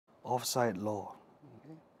offside law.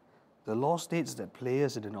 Okay. The law states that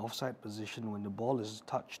players in an offside position when the ball is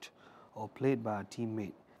touched or played by a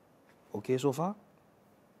teammate. Okay so far?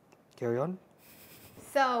 Carry on.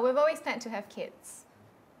 So, we've always planned to have kids.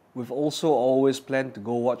 We've also always planned to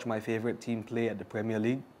go watch my favourite team play at the Premier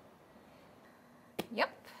League. Yep.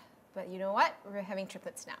 But you know what? We're having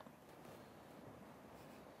triplets now.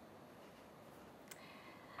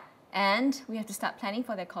 And we have to start planning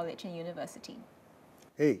for their college and university.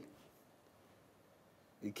 Hey,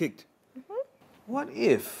 you kicked. What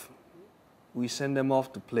if we send them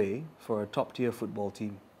off to play for a top-tier football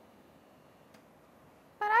team?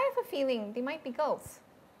 But I have a feeling they might be girls.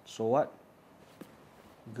 So what?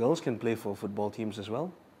 Girls can play for football teams as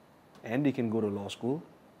well, and they can go to law school.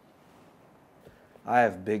 I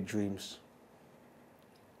have big dreams.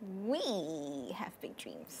 We have big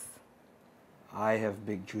dreams. I have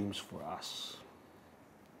big dreams for us.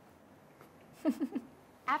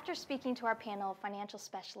 After speaking to our panel of financial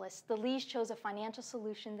specialists, the Lees chose a financial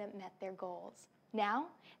solution that met their goals. Now,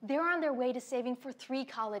 they're on their way to saving for 3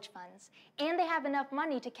 college funds, and they have enough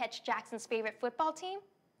money to catch Jackson's favorite football team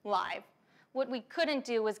live. What we couldn't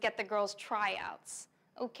do was get the girls' tryouts.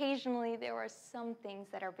 Occasionally, there are some things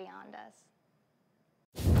that are beyond us.